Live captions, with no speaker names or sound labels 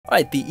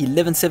Alright, the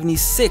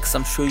 1176,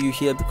 I'm sure you're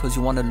here because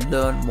you want to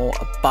learn more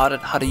about it,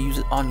 how to use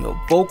it on your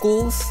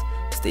vocals.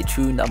 Stay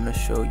tuned, I'm going to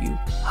show you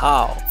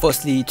how.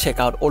 Firstly,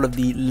 check out all of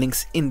the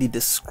links in the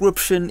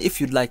description.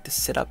 If you'd like to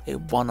set up a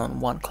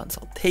one-on-one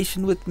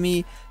consultation with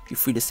me, you're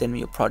free to send me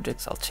your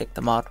projects. I'll check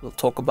them out. We'll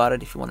talk about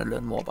it. If you want to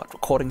learn more about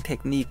recording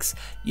techniques,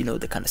 you know,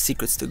 the kind of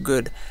secrets to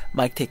good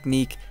mic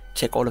technique,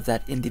 check all of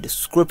that in the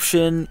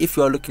description. If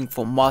you are looking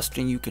for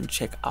mastering, you can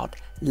check out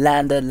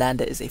LANDR.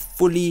 LANDR is a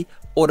fully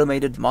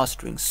automated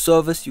mastering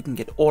service. You can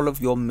get all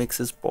of your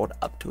mixes brought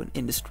up to an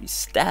industry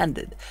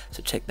standard,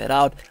 so check that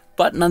out.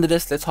 But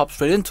nonetheless, let's hop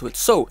straight into it.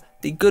 So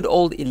the good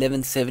old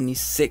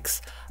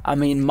 1176. I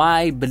mean,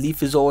 my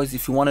belief is always,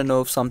 if you want to know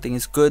if something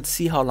is good,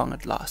 see how long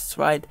it lasts,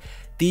 right?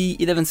 The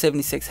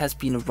 1176 has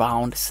been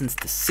around since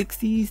the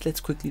 60s. Let's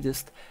quickly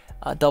just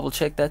double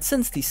check that.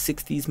 Since the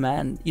 60s,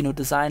 man, you know,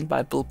 designed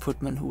by Bill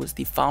Putman, who was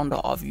the founder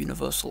of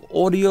Universal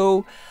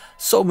Audio.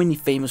 So many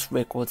famous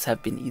records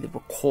have been either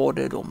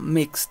recorded or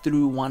mixed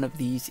through one of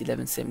these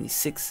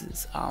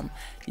 1176s.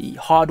 The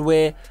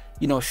hardware,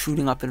 you know,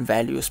 shooting up in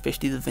value,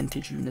 especially the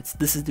vintage units.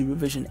 This is the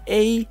revision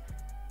A,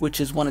 which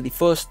is one of the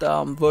first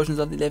versions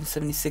of the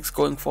 1176,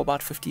 going for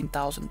about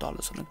 $15,000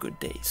 on a good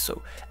day.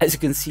 So as you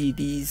can see,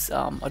 these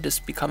are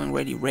just becoming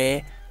really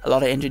rare. A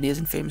lot of engineers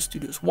in famous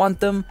studios want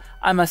them.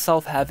 I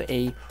myself have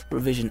a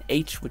revision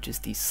H, which is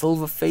the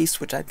silver face,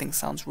 which I think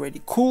sounds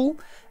really cool.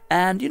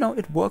 And, you know,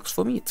 it works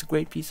for me. It's a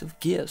great piece of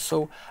gear.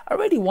 So I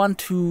really want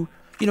to,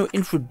 you know,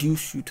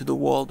 introduce you to the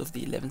world of the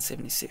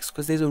 1176,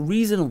 because there's a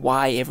reason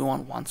why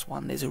everyone wants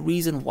one. There's a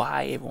reason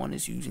why everyone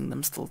is using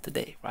them still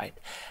today, right?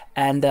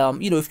 And,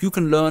 you know, if you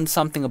can learn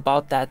something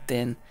about that,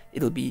 then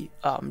it'll be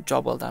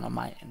job well done on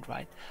my end,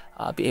 right?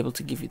 I'll be able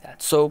to give you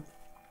that. So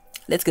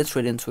let's get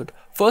straight into it.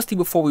 Firstly,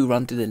 before we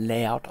run through the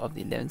layout of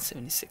the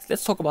 1176,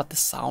 let's talk about the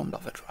sound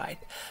of it, right?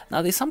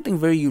 Now, there's something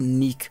very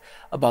unique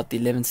about the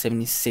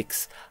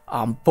 1176,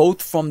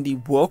 both from the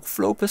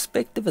workflow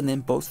perspective and then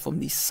both from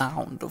the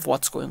sound of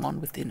what's going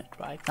on within it,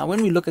 right? Now,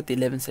 when we look at the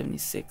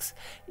 1176,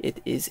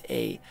 it is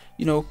a,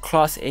 you know,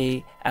 Class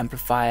A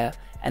amplifier,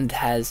 and it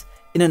has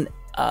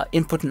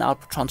input and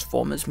output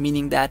transformers,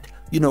 meaning that,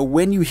 you know,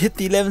 when you hit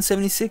the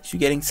 1176, you're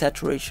getting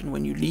saturation.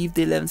 When you leave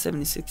the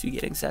 1176, you're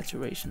getting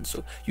saturation.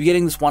 So you're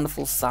getting this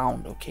wonderful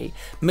sound, okay?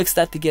 Mix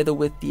that together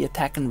with the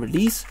attack and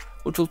release,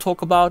 which we'll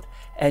talk about,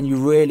 and you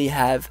really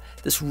have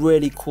this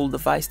really cool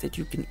device that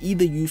you can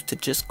either use to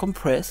just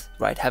compress,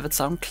 right, have it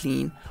sound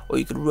clean, or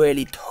you can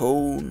really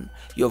tone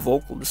your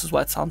vocal. This is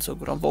why it sounds so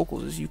good on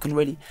vocals, is you can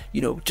really,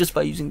 you know, just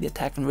by using the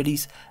attack and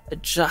release,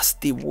 adjust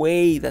the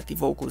way that the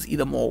vocal is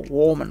either more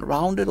warm and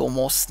rounded or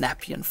more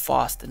snappy and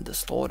fast and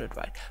distorted,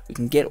 right? We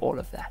can get all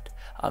of that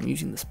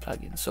using this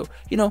plugin. So,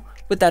 you know,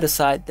 with that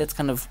aside, let's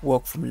kind of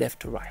work from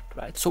left to right,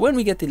 right? So when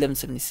we get the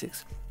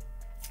 1176,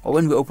 or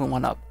when we open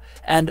one up,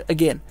 and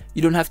again,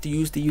 you don't have to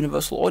use the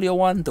Universal Audio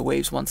one. The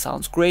Waves one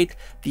sounds great.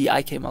 The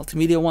IK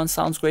Multimedia one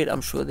sounds great.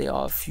 I'm sure there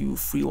are a few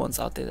free ones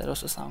out there that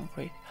also sound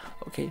great.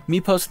 Okay,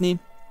 me personally,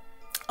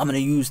 I'm going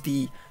to use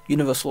the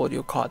Universal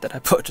Audio card that I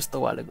purchased a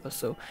while ago.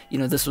 So, you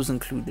know, this was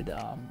included.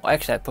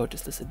 Actually, I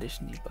purchased this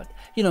additionally, but,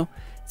 you know,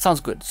 it sounds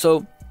good.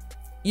 So,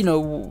 you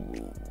know,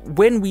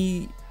 when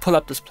we pull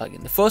up this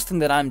plugin, the first thing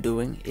that I'm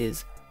doing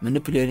is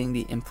manipulating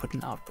the input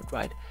and output,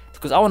 right?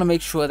 Because I want to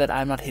make sure that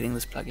I'm not hitting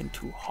this plugin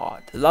too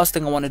hard. The last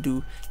thing I want to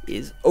do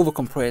is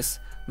overcompress,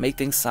 make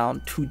things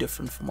sound too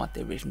different from what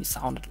they originally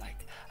sounded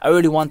like. I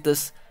really want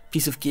this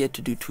piece of gear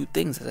to do two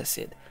things, as I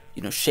said.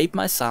 You know, shape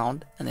my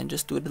sound and then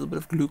just do a little bit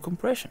of glue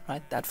compression,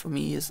 right? That for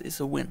me is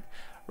a win,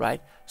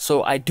 right?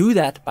 So I do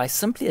that by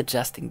simply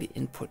adjusting the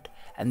input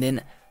and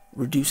then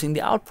reducing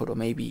the output, or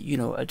maybe, you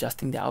know,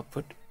 adjusting the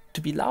output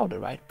to be louder,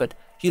 right? But,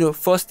 you know,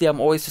 firstly,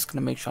 I'm always just going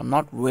to make sure I'm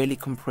not really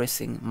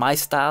compressing. My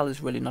style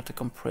is really not to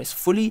compress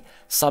fully.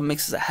 Some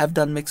mixes, I have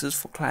done mixes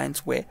for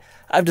clients where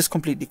I've just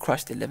completely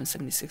crushed the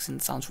 1176 and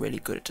it sounds really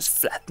good. It just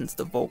flattens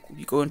the vocal.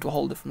 You go into a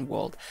whole different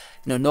world.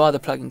 You know, no other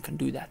plugin can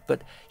do that.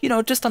 But, you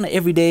know, just on an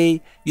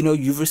everyday, you know,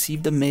 you've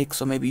received a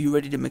mix, or maybe you're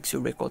ready to mix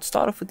your record,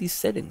 start off with these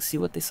settings, see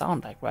what they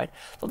sound like, right?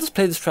 So I'll just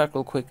play this track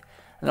real quick,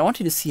 and I want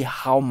you to see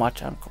how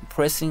much I'm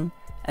compressing,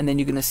 and then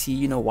you're going to see,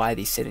 you know, why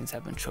these settings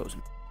have been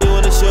chosen.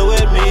 Chill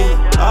with me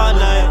all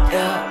night.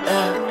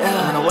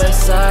 Yeah. On the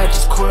west side,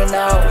 just cooling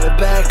out with a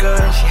bad girl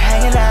and she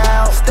hanging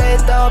out. Stay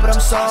though, but I'm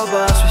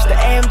sober. Switch the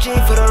AMG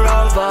for the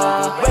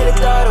Rover. Really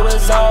thought it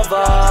was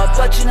over,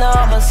 but you know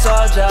I'm a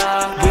soldier.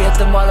 We at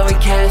the mall and we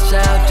cash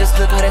out. Just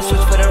look how they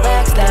switch for the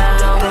racks down.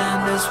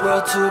 Damn, this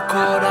world too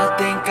cold. I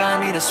think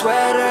I need a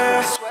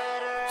sweater.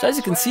 So as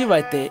you can see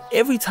right there,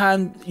 every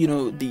time, you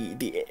know,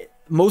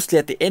 mostly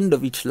at the end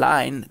of each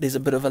line, there's a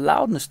bit of a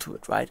loudness to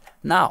it, right?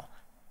 Now,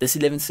 this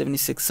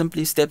 1176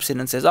 simply steps in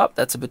and says, oh,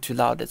 that's a bit too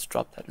loud, let's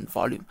drop that in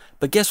volume.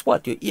 But guess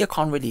what? Your ear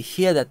can't really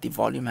hear that the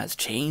volume has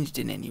changed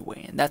in any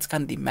way. And that's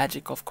kind of the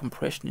magic of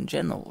compression in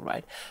general,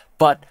 right?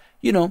 But,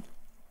 you know,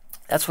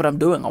 that's what I'm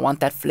doing. I want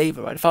that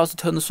flavor, right? If I was to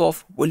turn this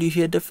off, will you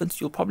hear a difference?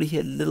 You'll probably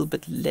hear a little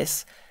bit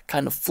less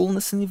kind of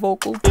fullness in the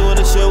vocal. You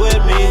wanna chill with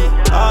me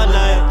all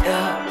night.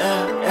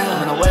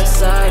 Yeah. On the west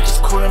side,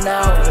 just cooling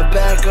out with a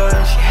bad girl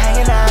and she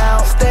hanging out.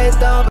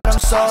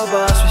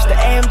 sober. Switch the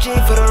AMG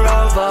for the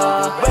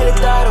Rover. Really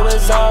thought it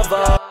was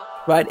over.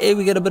 Right, A,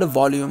 we get a bit of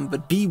volume,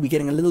 but B, we're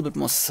getting a little bit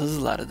more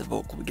sizzle out of the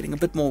vocal. We're getting a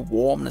bit more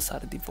warmness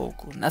out of the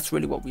vocal, and that's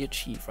really what we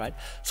achieve, right?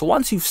 So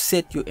once you've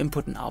set your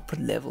input and output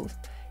levels,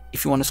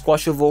 if you want to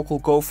squash your vocal,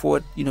 go for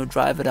it, you know,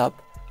 drive it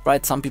up,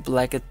 right? Some people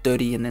like it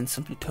 30 and then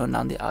simply turn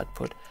down the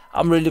output.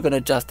 I'm really going to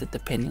adjust it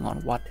depending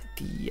on what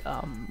the,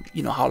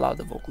 you know, how loud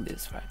the vocal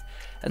is, right?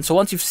 And so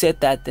once you've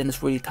set that, then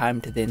it's really time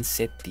to then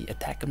set the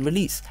attack and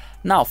release.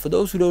 Now, for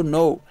those who don't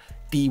know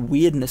the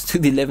weirdness to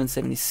the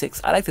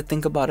 1176, I like to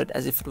think about it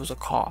as if it was a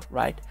car,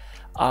 right?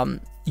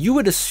 You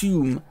would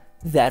assume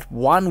that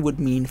 1 would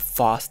mean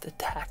fast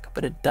attack,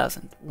 but it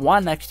doesn't.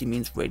 1 actually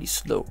means really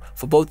slow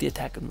for both the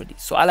attack and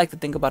release. So I like to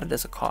think about it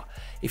as a car.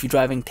 If you're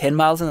driving 10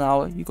 miles an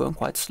hour, you're going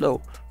quite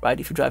slow, right?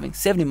 If you're driving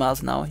 70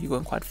 miles an hour, you're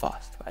going quite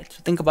fast, right?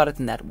 So think about it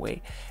in that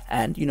way,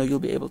 and you know, you'll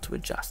be able to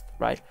adjust,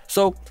 right?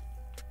 So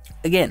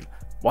again,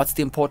 what's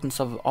the importance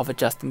of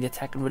adjusting the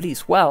attack and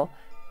release? Well,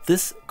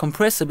 this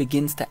compressor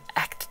begins to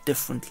act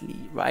differently,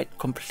 right?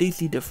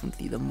 Completely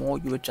differently the more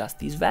you adjust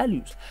these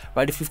values,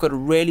 right? If you've got a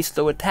really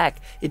slow attack,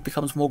 it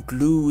becomes more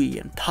gluey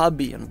and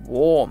tubby and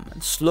warm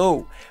and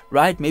slow,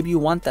 right? Maybe you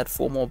want that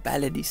for more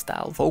ballady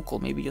style vocal.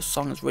 Maybe your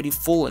song is really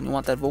full and you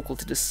want that vocal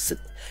to just sit,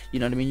 you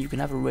know what I mean? You can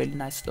have a really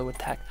nice slow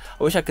attack.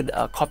 I wish I could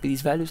copy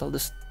these values. I'll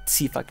just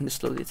see if I can just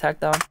slow the attack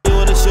down. You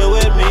wanna chill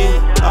with me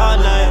all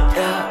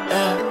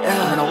night?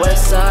 On the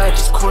west side,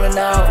 just cooling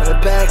out with a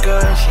bad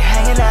girl and she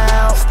hanging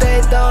out.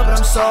 Stay though, but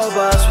I'm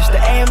sober. Switch the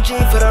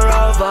AMG for the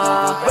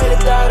Rover. Really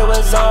thought it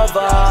was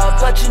over,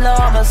 but you know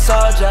I'm a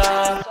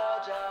soldier.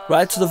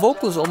 Right, so the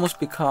vocals almost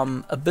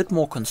become a bit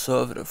more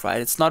conservative,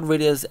 right? It's not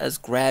really as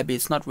grabby,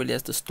 it's not really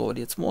as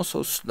distorted, it's more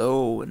so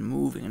slow and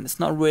moving, and it's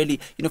not really,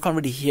 you know, can't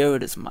really hear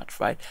it as much,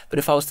 right? But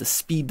if I was to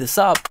speed this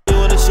up, you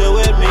wanna chill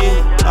with me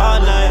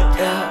all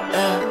night?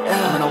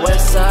 On the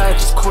west side,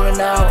 just cooling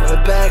out with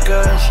a bad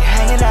girl and she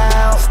hanging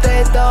out.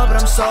 Stay though,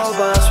 but I'm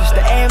sober. Switch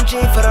the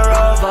AMG for the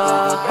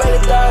Rover.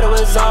 Really thought it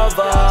was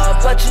over,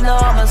 but you know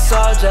I'm a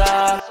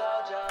soldier.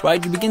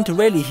 Right, you begin to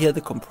really hear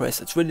the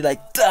compressor. It's really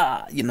like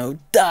da, you know,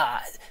 da,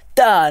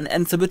 da, and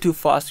it's a bit too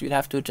fast, so you'd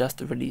have to adjust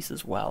the release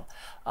as well.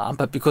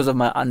 But because of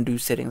my undo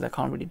settings, I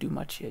can't really do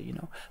much here, you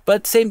know.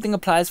 But same thing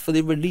applies for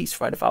the release,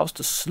 right? If I was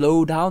to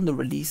slow down the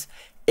release,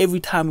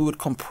 every time we would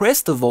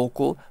compress the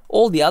vocal,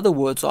 all the other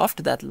words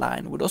after that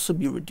line would also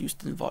be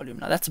reduced in volume.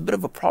 Now that's a bit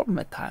of a problem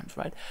at times,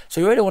 right?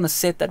 So you really want to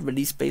set that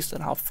release based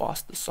on how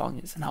fast the song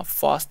is and how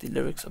fast the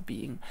lyrics are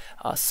being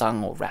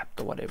sung or rapped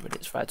or whatever it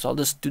is, right? So I'll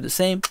just do the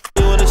same.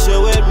 You wanna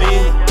chill with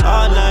me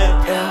all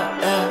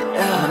night?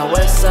 On the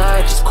west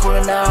side, just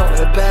cooling out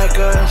with a bad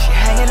girl and she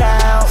hanging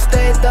out.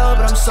 Stay though,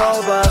 but I'm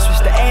sober.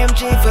 Switch the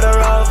AMG for the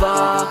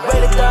Rover.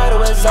 Really thought it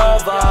was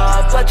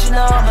over, but you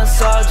know I'm a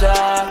soldier.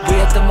 We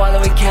at the mall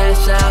and we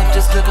cash out.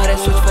 Just look how they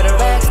switch for the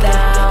racks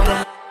down.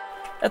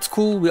 That's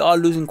cool. We are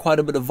losing quite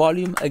a bit of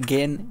volume.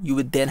 Again, you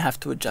would then have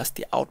to adjust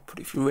the output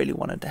if you really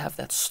wanted to have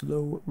that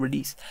slow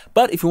release.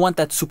 But if you want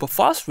that super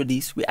fast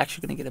release, we're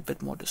actually going to get a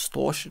bit more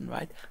distortion,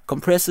 right?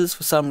 Compressors,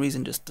 for some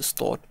reason, just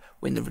distort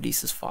when the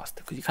release is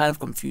faster because you're kind of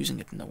confusing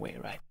it in a way,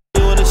 right?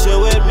 You wanna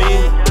chill with me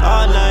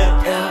all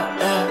night?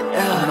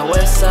 On the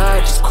west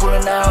side, just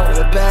cooling out with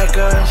a bad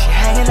girl and she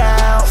hanging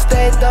out.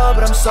 Stay though,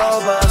 but I'm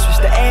sober.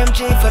 Switch the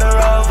AMG for the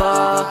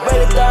Rover.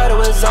 Really thought it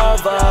was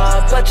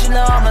over, but you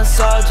know I'm a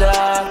soldier.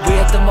 We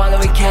at the mall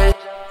and we can't.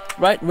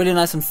 Right, really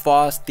nice and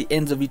fast. The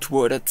ends of each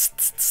word,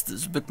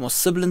 there's a bit more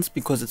sibilance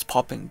because it's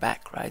popping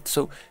back, right?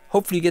 So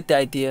hopefully you get the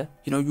idea.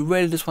 You know, you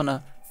really just want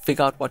to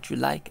figure out what you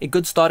like. A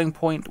good starting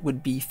point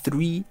would be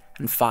 3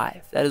 and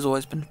 5. That has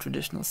always been a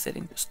traditional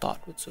setting to start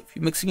with. So if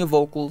you're mixing your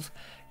vocals,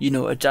 you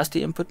know, adjust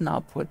the input and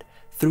output,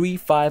 3,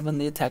 5 on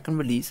the attack and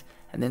release,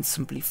 and then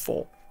simply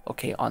 4,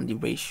 okay, on the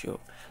ratio.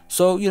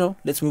 So, you know,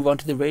 let's move on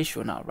to the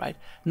ratio now, right?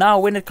 Now,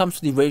 when it comes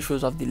to the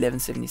ratios of the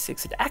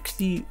 1176, it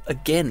actually,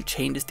 again,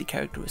 changes the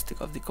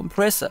characteristic of the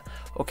compressor.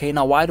 Okay,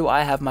 now why do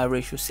I have my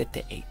ratio set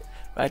to 8,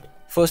 right?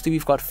 Firstly,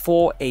 we've got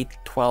 4, 8,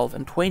 12,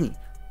 and 20.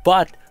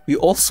 But we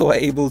also are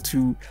able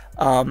to,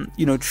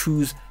 you know,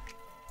 choose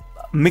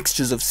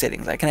mixtures of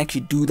settings. I can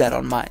actually do that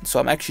on mine. So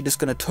I'm actually just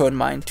going to turn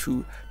mine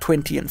to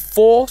 20 and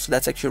 4. So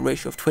that's actually a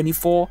ratio of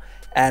 24.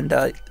 And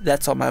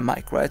that's on my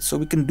mic, right? So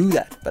we can do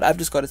that. But I've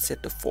just got it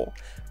set to 4.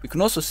 We can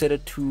also set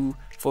it to,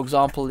 for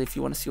example, if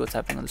you want to see what's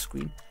happening on the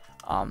screen.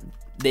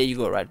 There you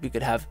go, right? We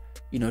could have,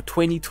 you know,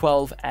 20,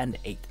 12, and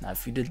 8. Now,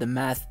 if you did the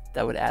math,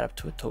 that would add up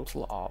to a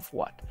total of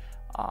what?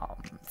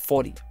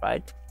 40,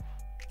 right?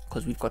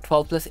 Because we've got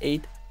 12 plus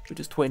 8, which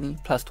is 20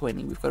 plus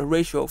 20. We've got a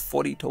ratio of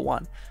 40 to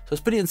 1. So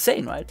it's pretty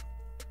insane, right?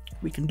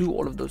 We can do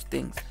all of those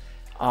things.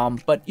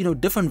 But, you know,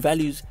 different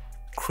values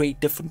create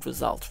different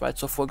results, right?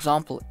 So, for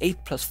example,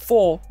 8 plus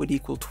 4 would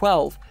equal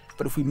 12.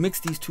 But if we mix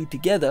these two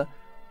together,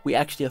 we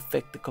actually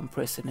affect the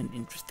compressor in an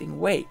interesting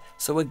way.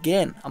 So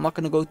again, I'm not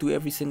going to go through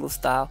every single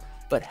style,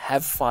 but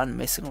have fun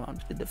messing around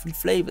with the different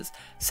flavors.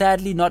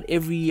 Sadly, not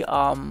every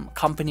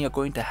company are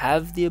going to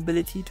have the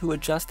ability to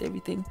adjust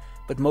everything,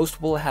 but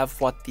most will have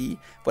what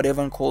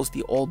everyone calls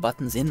the all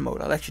buttons in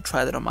mode. I'll actually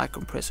try that on my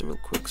compressor real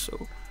quick.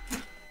 So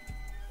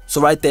So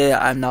right there,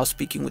 I'm now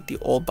speaking with the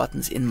all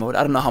buttons in mode.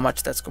 I don't know how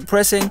much that's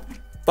compressing,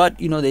 but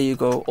you know, there you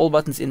go. All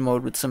buttons in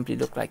mode would simply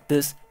look like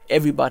this.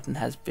 Every button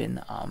has been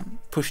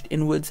pushed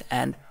inwards,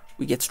 and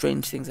we get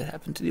strange things that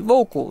happen to the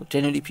vocal.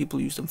 Generally,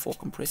 people use them for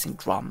compressing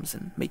drums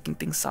and making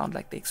things sound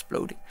like they're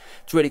exploding.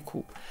 It's really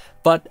cool.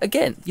 But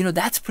again, you know,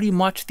 that's pretty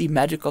much the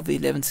magic of the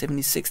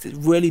 1176. There's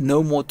really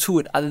no more to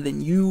it other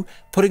than you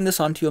putting this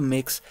onto your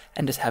mix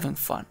and just having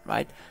fun,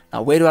 right?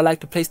 Now, where do I like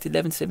to place the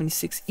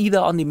 1176? Either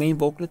on the main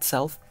vocal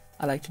itself.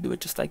 I like to do it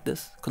just like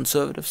this,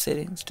 conservative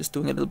settings, just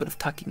doing a little bit of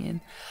tucking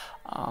in.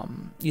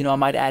 You know, I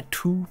might add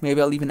two.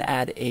 Maybe I'll even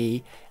add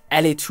a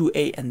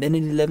LA2A and then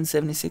an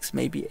 1176,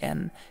 maybe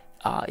an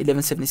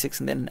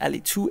 1176 and then an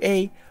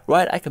LA2A,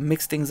 right? I can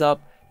mix things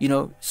up, you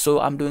know, so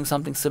I'm doing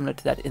something similar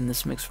to that in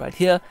this mix right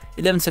here.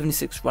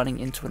 1176 running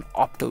into an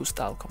opto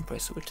style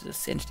compressor, which is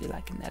essentially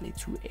like an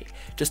LA2A,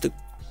 just to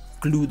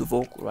glue the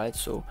vocal, right?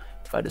 So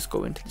if I just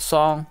go into the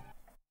song,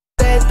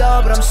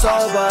 but I'm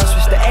sober,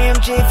 switch the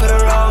AMG for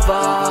the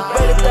Rover,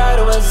 really thought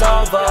it was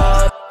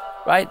over.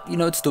 Right, you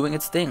know, it's doing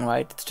its thing,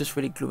 right? It's just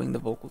really gluing the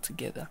vocal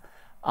together.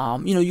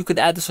 You know, you could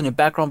add this on your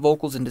background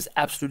vocals and just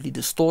absolutely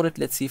distort it.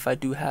 Let's see if I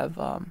do have,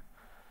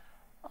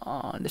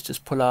 let's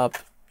just pull up,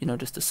 you know,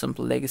 just a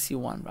simple legacy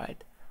one,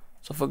 right?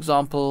 So for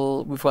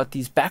example, we've got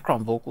these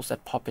background vocals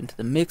that pop into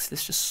the mix.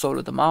 Let's just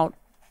solo them out.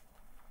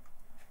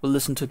 We'll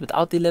listen to it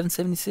without the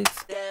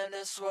 1176. Damn,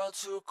 this world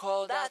too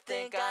cold, I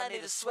think I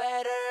need a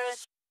sweater.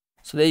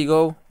 So there you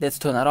go. Let's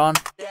turn that on.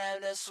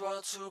 Damn, this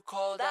world too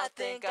cold, I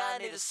think I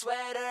need a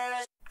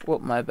sweater. Whoa,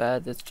 my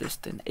bad. Let's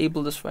just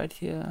enable this right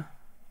here.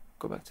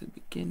 Go back to the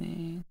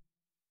beginning.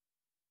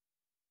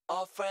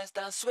 All friends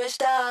done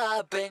switched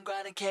up, been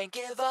grinding, can't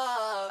give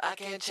up. I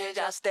can't change,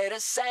 I stay the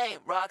same.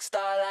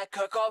 Rockstar like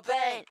Kurt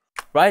Cobain.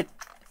 Right?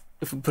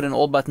 If we put in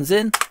all buttons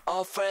in.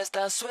 All friends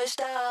done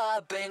switched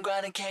up, been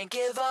grinding, can't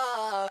give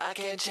up. I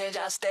can't change,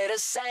 I stay the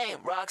same.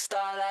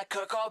 Rockstar like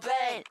Kurt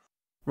Cobain.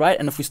 Right,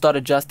 and if we start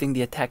adjusting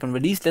the attack and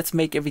release, let's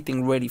make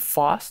everything really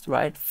fast,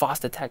 right?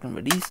 Fast attack and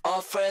release. All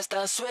friends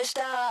done switched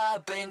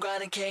up, been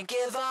grinding, can't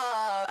give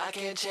up. I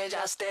can't change,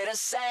 I stay the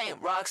same.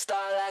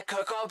 Rockstar like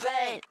Kurt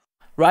Cobain.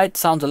 Right,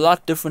 sounds a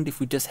lot different if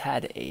we just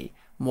had a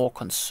more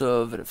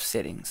conservative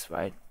settings,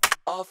 right?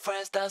 All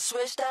friends done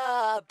switched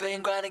up,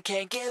 been grinding,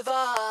 can't give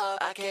up.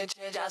 I can't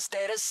change, I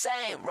stay the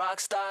same.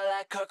 Rockstar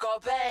like Kurt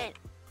Cobain.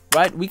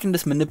 Right, we can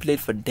just manipulate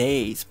for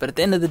days, but at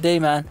the end of the day,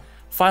 man,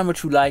 find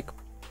what you like.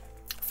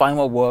 Find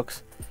what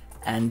works,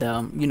 and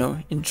you know,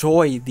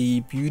 enjoy the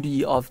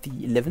beauty of the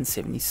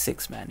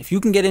 1176, man. If you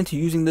can get into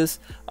using this,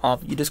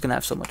 you're just gonna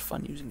have so much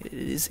fun using it.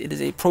 It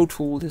is a pro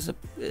tool. It is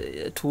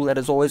a tool that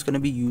is always going to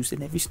be used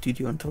in every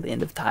studio until the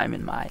end of time,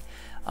 in my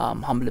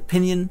humble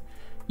opinion.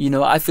 You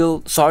know, I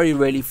feel sorry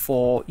really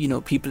for, you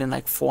know, people in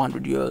like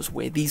 400 years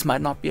where these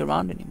might not be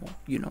around anymore,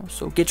 you know.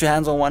 So get your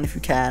hands on one if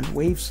you can.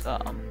 Waves,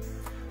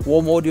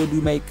 Warm Audio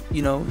do make,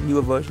 you know,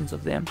 newer versions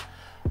of them.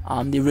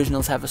 The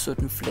originals have a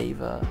certain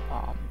flavor.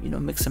 You know,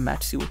 mix and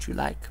match, see what you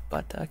like,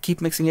 but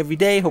keep mixing every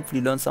day.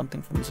 Hopefully learn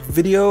something from this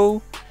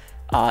video.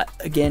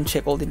 Again,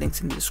 check all the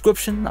links in the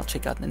description. I'll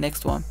check out the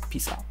next one.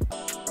 Peace out.